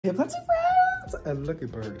Hey, plenty friends! And look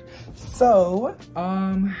at bird. So,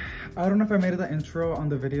 I don't know if I made it the intro on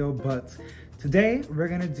the video, but today we're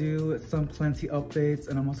gonna do some plenty updates,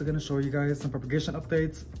 and I'm also gonna show you guys some propagation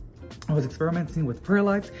updates. I was experimenting with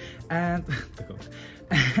perlite and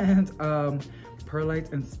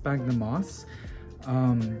perlite and sphagnum moss.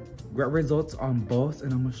 Great results on both,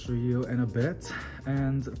 and I'm gonna show you in a bit.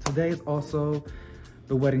 And today is also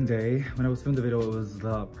the wedding day. When I was filming the video, it was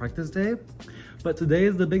the practice day. But today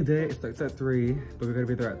is the big day. It starts at 3, but we're gonna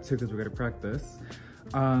be there at 2 because we're gonna practice.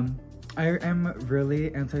 I am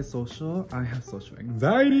really antisocial. I have social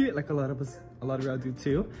anxiety, like a lot of y'all do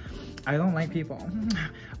too. I don't like people.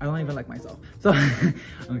 I don't even like myself. So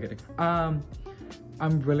I'm kidding. I'm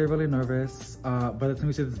really nervous. By the time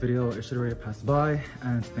you see this video, it should already pass by.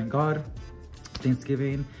 And thank God,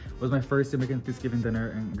 Thanksgiving was my first year making Thanksgiving dinner,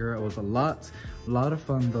 and girl, it was a lot of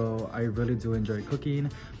fun though. I really do enjoy cooking.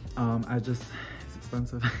 It's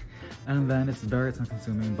expensive and then it's very time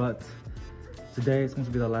consuming, but today is going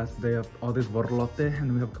to be the last day of all this borlote, and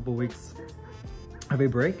then we have a couple weeks of a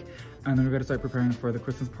break, and then we're going to start preparing for the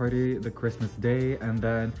Christmas party, the Christmas day, and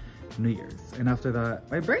then New Year's. And after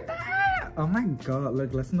that, my birthday! Oh my god,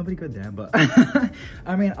 like, let's nobody go down, but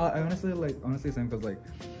I mean, I honestly saying, because like,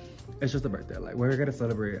 it's just a birthday, like we're gonna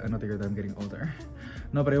celebrate another year that I'm getting older.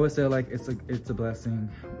 No, but I always say like it's a blessing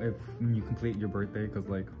if you complete your birthday, because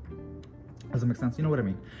like, does it make sense? You know what I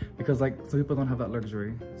mean? Because like, some people don't have that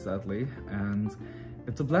luxury, sadly, and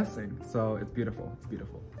it's a blessing. So it's beautiful. It's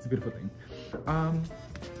beautiful. It's a beautiful thing.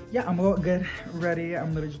 Yeah, I'm all good, ready. I'm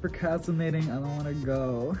literally just procrastinating. I don't want to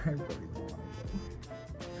go. I really don't want to go.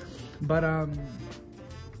 But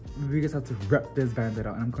we just have to rep this bandit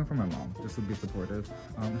out, and I'm coming from my mom just to be supportive.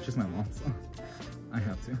 She's my mom, so I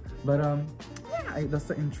have to. But yeah, that's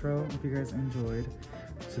the intro. Hope you guys enjoyed.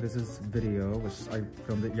 So this is video, which I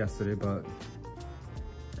filmed it yesterday, but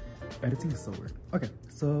editing is so weird. Okay,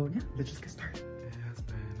 so yeah, let's just get started. It has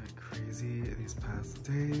been crazy these past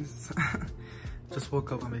days. Just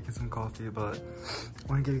woke up, I'm making some coffee, but I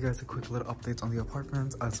want to give you guys a quick little update on the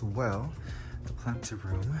apartment as well. The plenty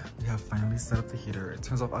room, we have finally set up the heater. It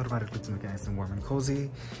turns off automatically to make it nice and warm and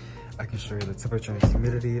cozy. I can show you the temperature and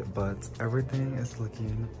humidity, but everything is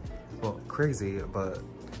looking, well, crazy, but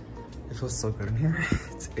it feels so good in here.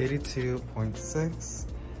 It's 82.6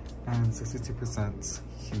 and 62%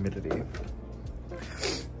 humidity.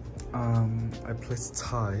 I placed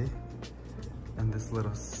tie in this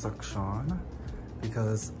little suction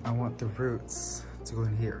because I want the roots to go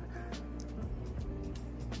in here.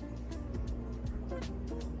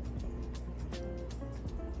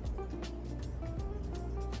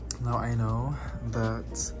 Now I know that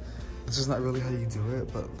this is not really how you do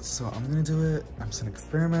it, but so I'm gonna do it. I'm just gonna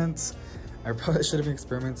experiment. I probably should have been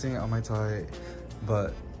experimenting on my tie,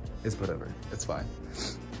 but it's whatever. It's fine.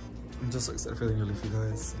 I'm just so excited for the new leaf, you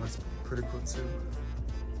guys. That's pretty cool too.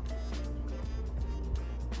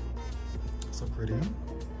 So pretty.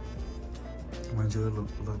 Mind you,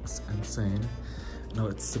 it looks insane. No,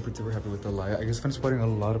 it's super duper happy with the light. I just finished watering a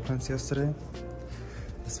lot of plants yesterday,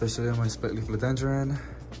 especially on my split leaf philodendron.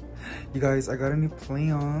 You guys, I got a new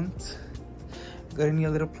plant. Got a new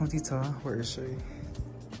little plantita. Where is she?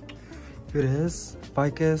 Here it is.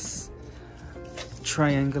 Ficus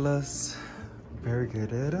triangulus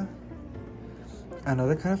variegated.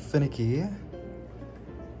 Another kind of finicky.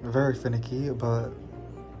 Very finicky, but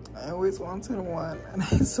I always wanted one, and I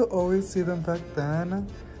used to always see them back then.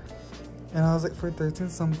 And I was like, for 13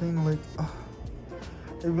 something, like, oh,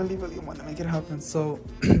 I really want to make it happen. So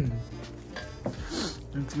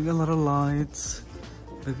I'm doing a lot of lights,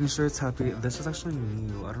 making sure it's happy. This is actually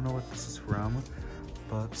new. I don't know what this is from,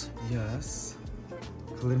 but yes.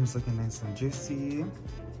 Calidium is looking nice and juicy.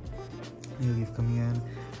 New leaf coming in.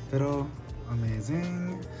 Pero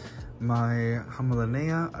amazing. My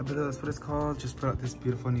Hamalanea, I believe that's what it's called, just put out this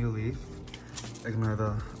beautiful new leaf. Ignore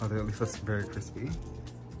the other leaf that's very crispy.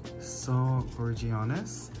 So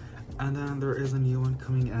gorgeous. And then there is a new one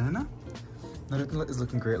coming in. Everything is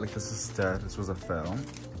looking great. Like, this is dead. This was a fail.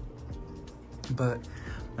 But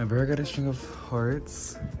my variegated string of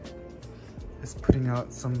hearts is putting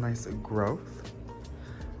out some nice growth.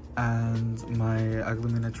 And my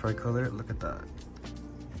Aglumina tricolor, look at that.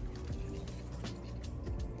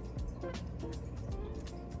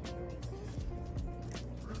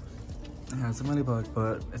 Yeah, it's a moneybug,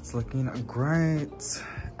 but it's looking great.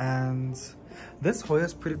 And this Hoya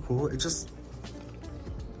is pretty cool. It just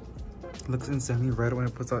looks insanely red when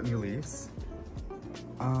it puts out new leaves.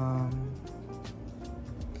 I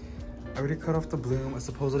already cut off the bloom. I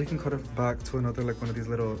supposedly can cut it back to another, like one of these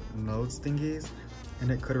little nodes thingies,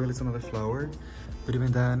 and it could release another flower. But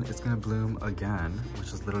even then, it's gonna bloom again,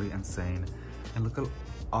 which is literally insane. And look at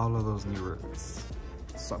all of those new roots.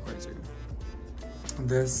 So crazy.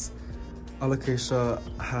 This alocasia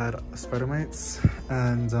had spider mites,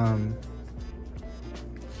 and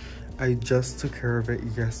I just took care of it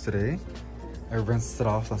yesterday. I rinsed it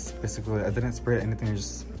off. That's basically, I didn't spray anything. I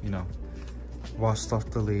just, you know, washed off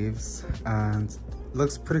the leaves, and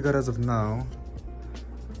looks pretty good as of now.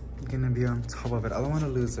 I'm gonna be on top of it. I don't want to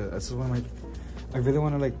lose it. This is one of my, I really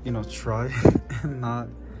want to, like, you know, try and not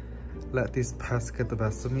let these pests get the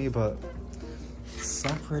best of me, but so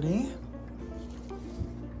pretty.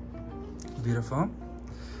 Beautiful.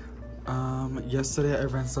 Yesterday I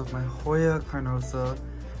rinsed off my Hoya carnosa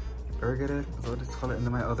ergated, is what it's called, and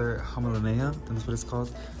then my other Homelinea, that's what it's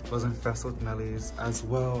called, was infested with mellies as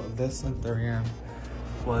well. This anthurium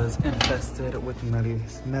was infested with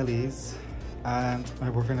mellies, and my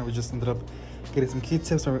boyfriend and we just ended up getting some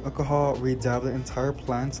Q-tips or alcohol, re-dabbed the entire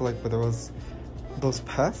plant so like where there was those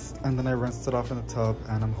pests, and then I rinsed it off in the tub,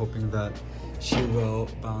 and I'm hoping that she will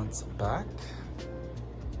bounce back.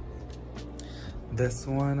 This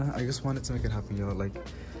one, I just wanted to make it happen, yo. Like,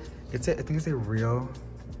 it's a, I think it's a real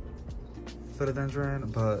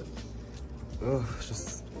philodendron, but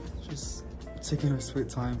just taking her sweet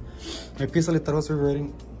time. My piece I thought it was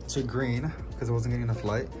reverting to green because it wasn't getting enough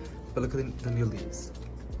light, but look at the new leaves.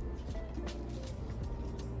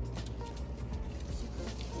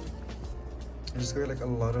 I just got like a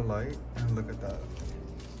lot of light, and look at that.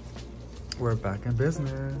 We're back in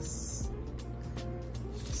business.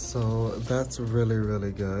 So that's really,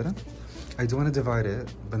 really good. I do want to divide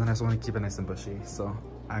it, but then I also want to keep it nice and bushy, so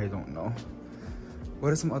I don't know.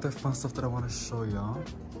 What are some other fun stuff that I want to show y'all?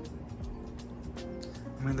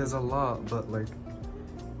 I mean, there's a lot, but like,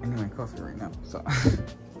 I need my coffee right now, so.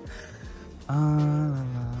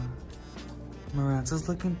 Miranda's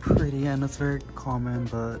looking pretty, and it's very common,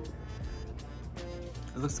 but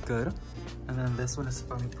it looks good. And then this one is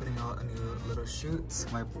finally putting out a new little shoot.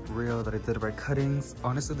 My reel that I did by cuttings.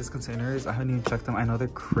 Honestly, these containers, I haven't even checked them. I know they're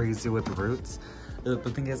crazy with roots. The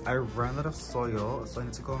thing is, I ran out of soil, so I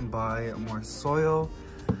need to go and buy more soil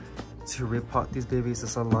to repot these babies.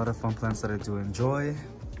 There's a lot of fun plants that I do enjoy.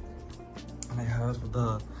 And I have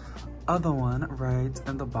the other one right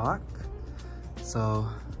in the back. So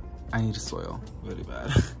I need soil really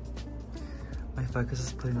bad. My ficus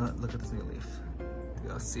is putting out, look at this new leaf. Do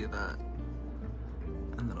y'all see that?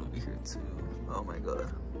 And then over here too. Oh my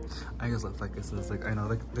god. I just love ficuses. Like, I know,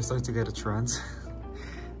 like, they're starting to get a trend.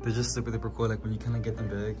 They're just super duper cool. Like, when you kind of get them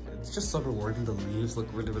big, it's just so rewarding. The leaves look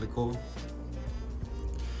really, really cool.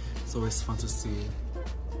 It's always fun to see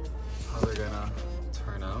how they're gonna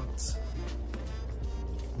turn out.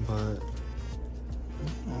 But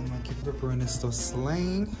yeah, my cucumber Bruin is still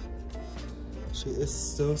slaying. She is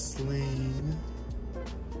still slaying.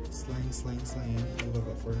 Slaying. I love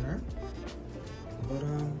that for her. But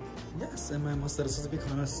yes, and my Mostaza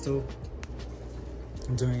Bicana is still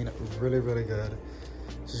doing really, really good.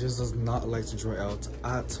 She just does not like to dry out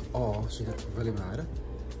at all. She gets really mad.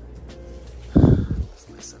 It's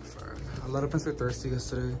nice and firm. A lot of plants were thirsty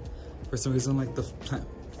yesterday. For some reason, like, the plant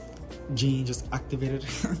gene just activated.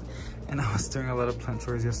 And I was doing a lot of plant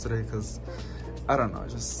chores yesterday because, I don't know,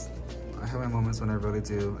 just, I have my moments when I really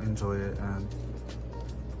do enjoy it and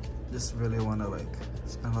just really want to, like,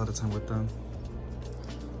 spend a lot of time with them.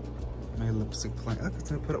 My lipstick plant, look,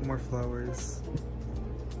 it's gonna put up more flowers.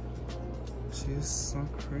 She's so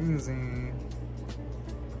crazy.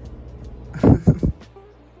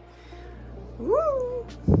 Woo!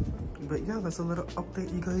 But yeah, that's a little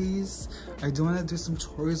update, you guys. I do want to do some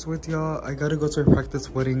chores with y'all. I gotta go to a practice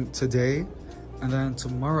wedding today, and then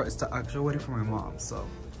tomorrow is the actual wedding for my mom, so.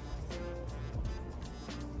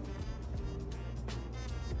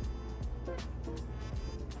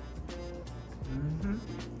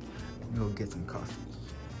 Go get some coffee.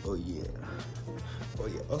 Oh yeah. Oh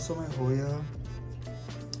yeah. Also, my Hoya,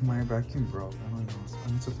 my vacuum broke. Oh my gosh,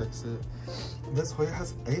 I need to fix it. This Hoya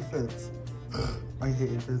has aphids. I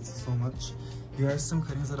hate aphids so much. Here are some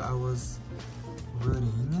cuttings that I was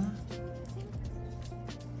rooting.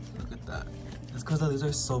 Look at that. It's because these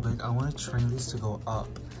are so big. I want to train these to go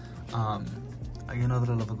up. You know that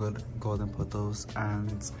I love a good golden pothos,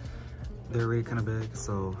 and they're really kind of big,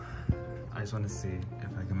 so I just want to see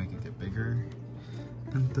if I can make it get bigger.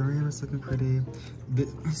 And Anthurium is looking pretty.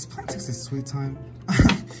 This plant takes a sweet time.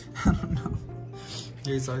 I don't know.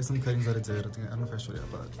 These are some cuttings that I did. I don't know if I showed you,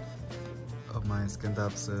 but of my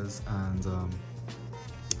scindapsus and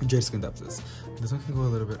jade scindapsus. This one can go a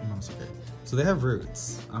little bit. No, it's okay. So they have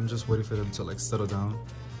roots. I'm just waiting for them to like settle down.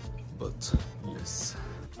 But yes.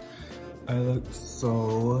 I look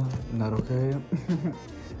so not okay.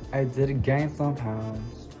 I did gain some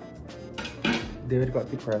pounds. David got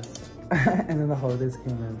depressed. And then the holidays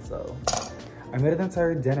came in, so I made an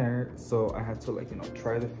entire dinner, so I had to, like, you know,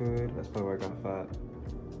 try the food. That's probably why I got fat.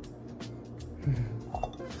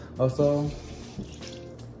 Also,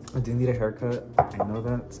 I do need a haircut. I know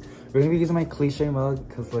that. We're gonna be using my cliche mug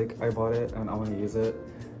because, like, I bought it and I want to use it.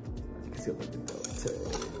 You can see it looking dope too.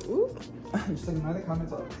 Just ignore the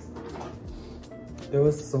comments off. There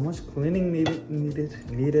was so much cleaning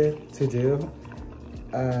needed to do,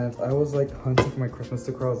 and I was like hunting for my Christmas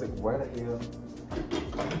decor. I was like, where the hell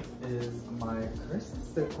is my Christmas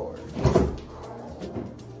decor?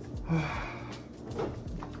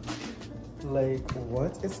 Like,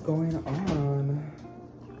 what is going on?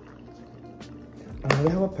 I know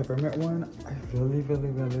they have a peppermint one. I really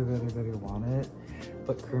want it,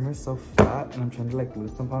 but Cream is so fat, and I'm trying to like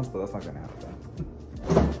lose some pounds, but that's not gonna happen.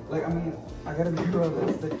 Like, I mean, I gotta be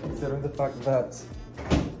realistic considering the fact that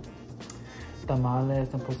tamales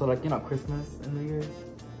and also, like, you know, Christmas and New Year's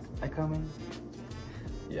are coming.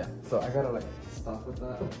 Yeah, so I gotta like stop with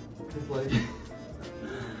that. Cause like,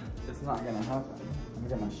 it's not gonna happen. Let me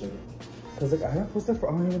get my sugar. Cause like, I haven't posted for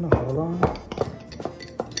I don't even know how long.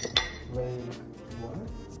 Like, what?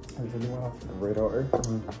 I really went off the radar.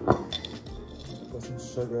 Put some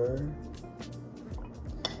sugar.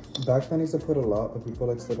 Back then I used to put a lot, but people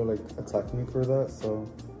like started like attacking me for that, so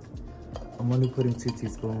I'm only putting 2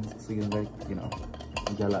 teaspoons so you can, like, you know,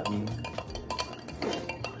 yell at me.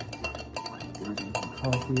 Some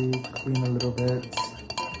coffee, clean a little bit.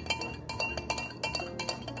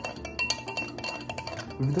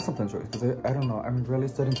 We can do some planchoirs because I don't know, I'm really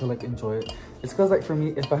starting to like enjoy it. It's because like for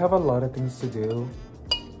me, if I have a lot of things to do,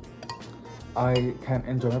 I can't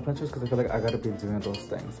enjoy my planchoirs because I feel like I gotta be doing those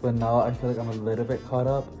things. But now I feel like I'm a little bit caught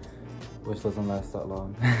up, which doesn't last that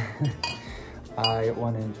long. I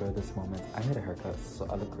want to enjoy this moment. I need a haircut, so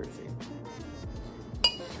I look crazy.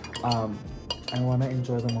 I want to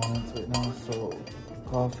enjoy the moments right now. So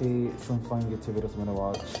coffee, some fun YouTube videos I'm gonna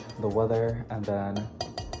watch, the weather, and then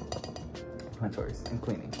planchoirs and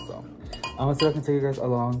cleaning. So I'm gonna see if I can take you guys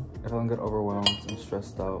along if I don't get overwhelmed and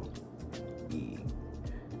stressed out.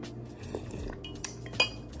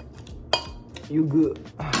 You good?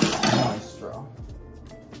 Nice straw.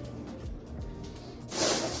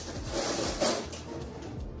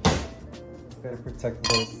 Gotta protect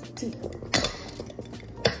those teeth.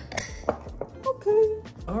 Okay.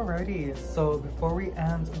 Alrighty, so before we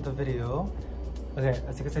end the video, okay,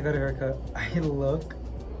 as you can see, I got a haircut. I look.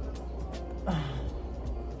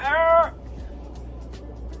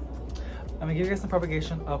 I'm gonna give you guys some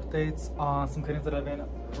propagation updates on some cuttings that I've been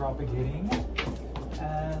propagating.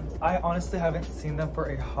 And I honestly haven't seen them for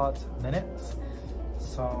a hot minute.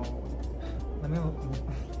 So let me look.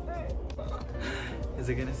 Is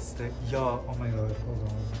it gonna stick? Y'all, oh my god, hold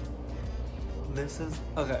on. This is,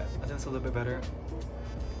 okay, I think it's a little bit better.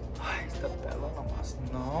 Ay, esta pelo nomás,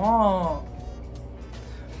 no.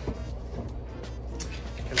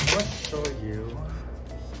 Okay, let me show you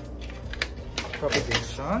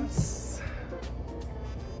propagations.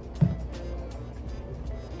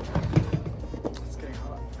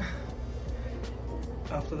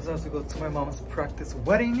 After this, I have to go to my mom's practice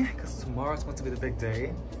wedding because tomorrow is going to be the big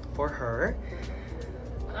day for her.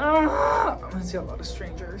 I'm gonna see a lot of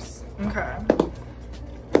strangers. Okay.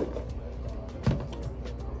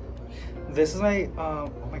 This is my,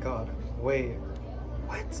 oh my god, wait,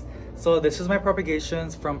 what? So this is my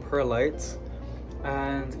propagations from Perlite,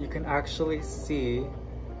 and you can actually see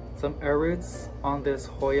some air roots on this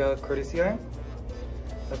Hoya courtesy eye.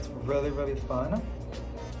 That's really fun.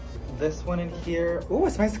 This one in here, oh,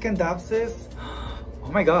 it's my Scandapsis. Oh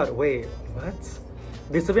my god, wait, what?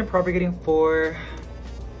 These have been propagating for,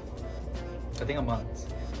 I think, a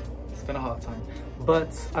month. It's been a hot time, but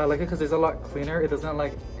I like it because it's a lot cleaner. It doesn't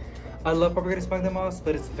like, I love propagating sphagnum moss,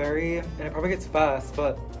 but it's very, and it propagates fast,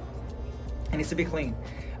 but it needs to be clean.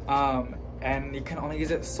 And you can only use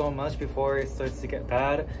it so much before it starts to get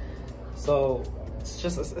bad. So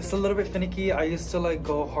it's a little bit finicky. I used to like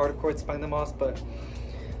go hardcore with sphagnum moss, but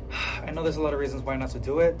I know there's a lot of reasons why not to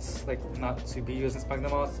do it, like not to be using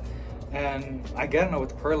sphagnum moss. And I get it now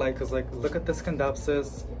with Perlite, because like look at this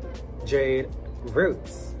Scandapsis jade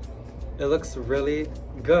roots. It looks really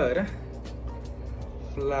good.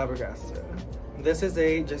 Flabbergasted. This is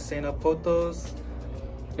a Jasena Potos.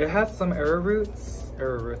 It has some arrow roots.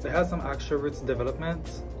 It has some actual roots development.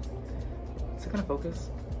 Is it gonna focus?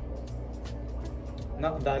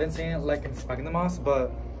 Not that insane like in sphagnum moss,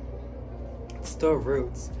 but it's still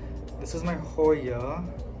roots. This is my Hoya.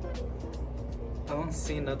 I don't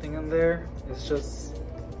see nothing in there. It's just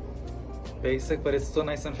basic, but it's still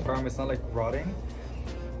nice and firm. It's not like rotting.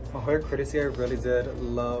 My Hoya courtesy, I really did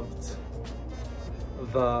loved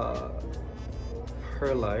the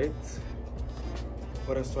perlite.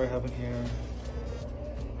 What else do I have in here?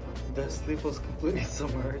 The sleeve was completely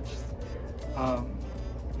submerged.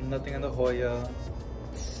 Nothing in the Hoya.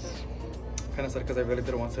 Kind of sad because I really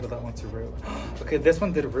didn't want to that one to root. Okay, this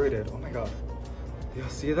one did rooted. Oh my god. Do y'all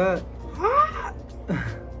see that? I'm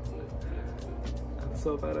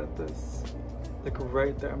so bad at this. Like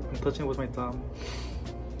right there. I'm touching it with my thumb.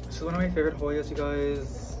 This is one of my favorite Hoyas, you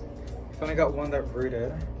guys. I finally got one that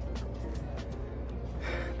rooted.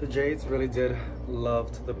 The Jades really did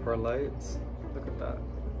loved the perlites. Look at that.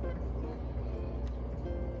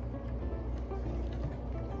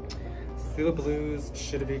 Steel Blues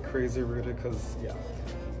should be crazy rooted because, yeah.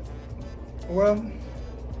 Well,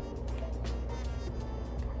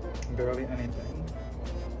 barely anything.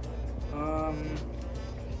 I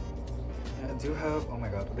do have, oh my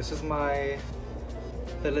god, this is my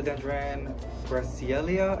Philodendron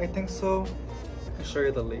Gracielia, I think so. I can show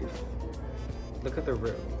you the leaf. Look at the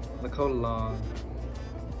root. Look how long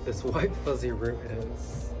this white fuzzy root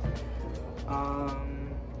is.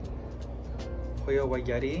 Hoya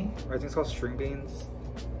Wayeti, or I think it's called string beans.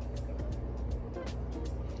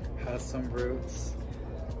 Has some roots.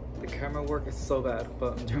 The camera work is so bad,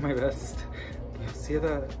 but I'm doing my best. Do you see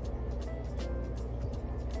that?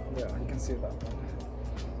 Yeah, you can see that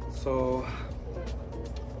one. So,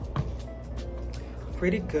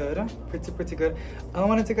 pretty good, pretty good. I don't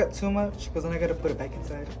want to take out too much because then I gotta put it back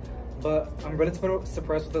inside. But I'm really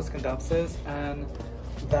surprised with those Condapses and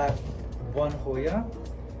that one Hoya.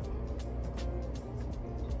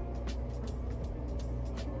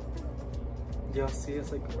 Y'all see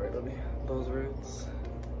it's like right over those roots.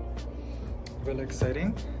 Really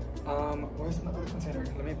exciting. Where's the other container?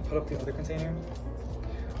 Let me put up the other container.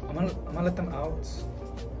 I'm gonna let them out.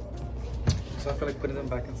 So I feel like putting them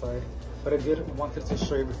back inside. But I did wanted to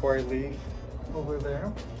show you before I leave over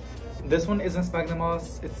there. This one isn't sphagnum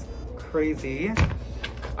moss. It's crazy.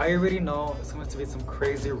 I already know it's going to be some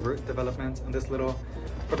crazy root development in this little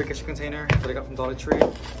propagation container that I got from Dollar Tree.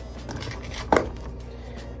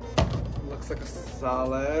 Looks like a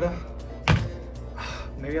salad.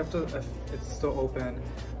 Maybe after, if it's still open,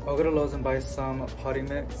 I'll go to Lowe's and buy some potting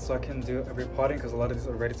mix so I can do a repotting because a lot of these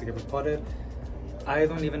are ready to get repotted. I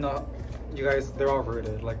don't even know, you guys, they're all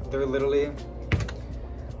rooted. Like they're literally,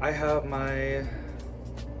 I have my,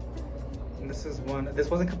 this is one, this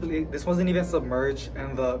wasn't even submerged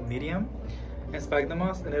in the medium in sphagnum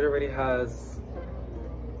moss and it already has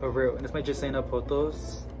a root. And it's my Gisena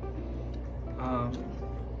Potos.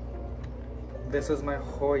 This is my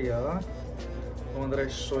Hoya, the one that I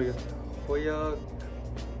show you. Hoya,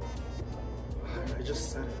 I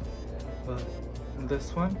just said it, but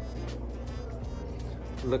this one,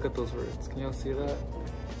 look at those roots. Can y'all see that?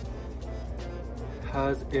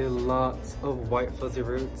 Has a lot of white fuzzy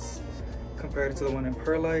roots compared to the one in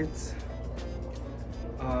perlite.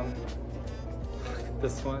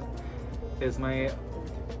 This one is my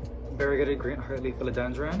variegated green heartleaf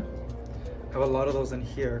philodendron. I have a lot of those in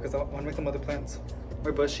here because I want to make the mother plants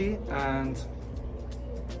more bushy and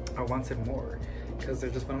I wanted more because they're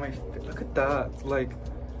just one of my, look at that. Like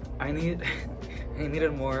I needed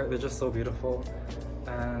more. They're just so beautiful.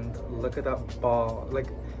 And look at that ball.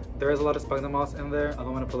 Like there is a lot of sphagnum moss in there. I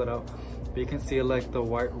don't want to pull it out, but you can see like the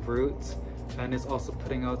white root and it's also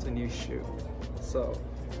putting out a new shoot. So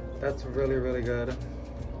that's really, really good.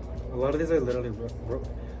 A lot of these are literally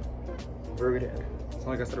rooted. It's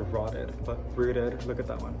not like I said rotted, but rooted. Look at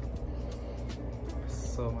that one.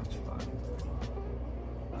 So much fun.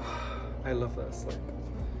 I love this. Like,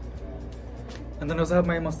 and then I also have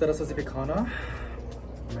my Monstera Sazipicana.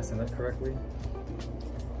 Am I saying that correctly?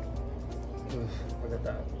 Oof, look at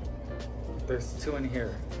that. There's two in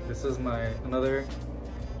here. This is my another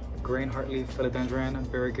green heartleaf philodendron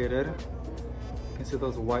variegated. You can see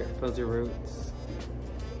those white fuzzy roots.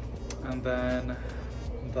 And then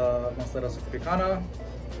the Monstera Sazipicana.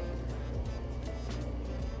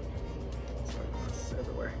 It's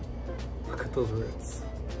everywhere. Look at those roots.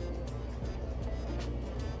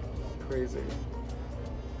 Crazy.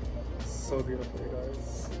 So beautiful, you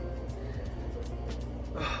guys.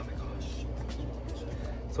 Oh my gosh.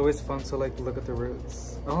 It's always fun to like look at the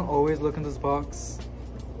roots. I don't always look in this box,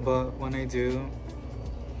 but when I do,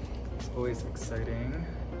 it's always exciting.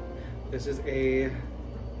 This is a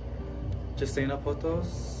Gisena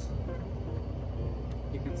Potos.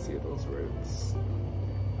 You can see those roots.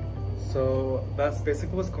 So that's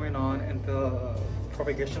basically what's going on in the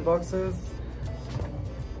propagation boxes.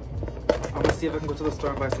 I'm gonna see if I can go to the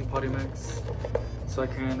store and buy some potty mix so I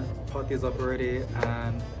can pot these up already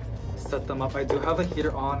and set them up. I do have a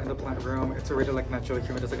heater on in the plant room. It's already like naturally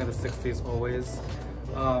humid, it's like in the 60s always.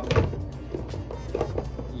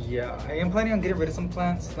 Yeah, I am planning on getting rid of some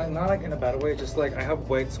plants, like not like in a bad way, just like I have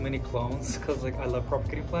way too many clones because like I love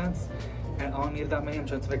propagating plants and I don't need that many. I'm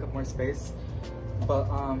trying to make up more space, but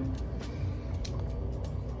I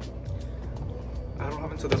don't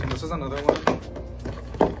have into this one. This is another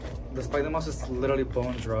one. The spider moss is literally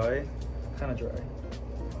bone dry, kind of dry.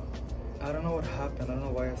 I don't know what happened. I don't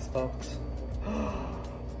know why I stopped.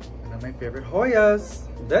 And then my favorite Hoyas,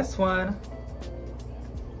 this one,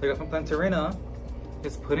 I got from Plantarina,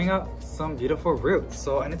 is putting out some beautiful roots.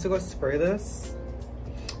 So I need to go spray this.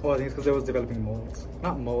 Oh, I think it's because it was developing mold.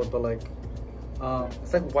 Not mold, but like,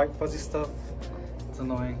 it's like white fuzzy stuff. It's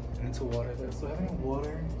annoying. I need to water this. So having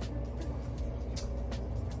water.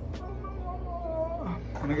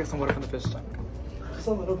 I'm gonna get some water from the fish tank. Just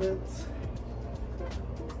a little bit.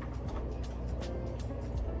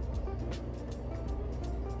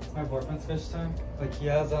 It's my boyfriend's fish tank. Like he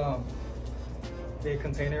has a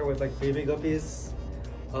container with like baby guppies.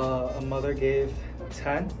 A mother gave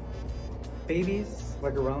 10 babies,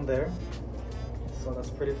 like around there. So that's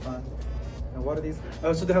pretty fun. And what are these? I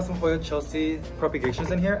also do have some Hoya Chelsea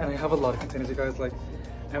propagations in here, and I have a lot of containers, you guys. Like,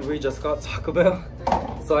 and we just got Taco Bell,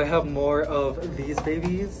 so I have more of these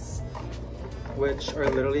babies, which are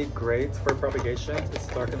literally great for propagation. It's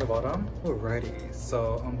dark in the bottom. Alrighty,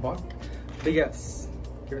 so unbox. But yes,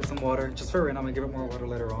 give it some water. Just for right now, I'm gonna give it more water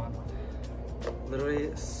later on.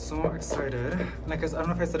 Literally so excited. Like I don't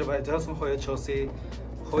know if I said it, but I do have some Hoya Chelsea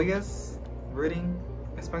Hoyas rooting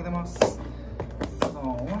spagdamos.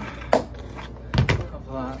 So of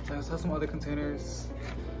that. I also have some other containers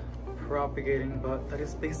propagating, but that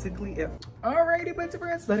is basically it. Alrighty, my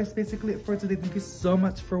friends, that is basically it for today. Thank you so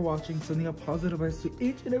much for watching. Sending a positive vibes to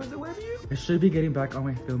each and every single one of you. I should be getting back on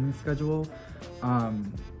my filming schedule.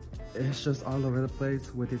 It's just all over the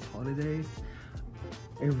place with these holidays.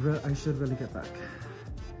 I should really get back.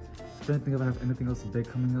 I don't think if I have anything else big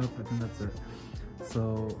coming up. I think that's it.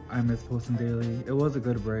 So I miss posting daily. It was a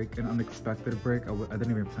good break, an unexpected break. I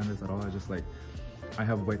didn't even plan this at all. I just like, I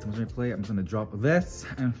have way too much on my plate. I'm just gonna drop this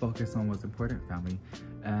and focus on what's important, family.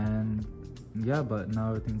 And yeah, but now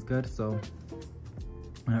everything's good. So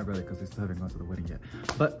not really, because we still haven't gone to the wedding yet.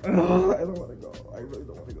 But I don't want to go. I really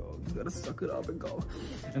don't want to go. You gotta suck it up and go.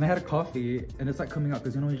 And I had a coffee, and it's like coming up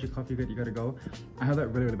because you know when you get coffee, you gotta go. I have that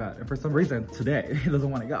really, really bad. And for some reason today, he doesn't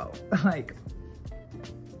want to go. Like,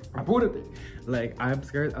 I put it. Like, I'm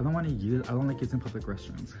scared. I don't want to use. I don't like using public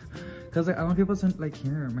restrooms because like I don't want people to like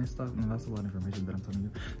hear my stuff. And that's a lot of information that I'm telling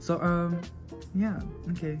you. So yeah.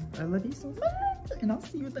 Okay. I love you so much, and I'll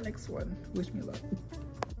see you in the next one. Wish me luck.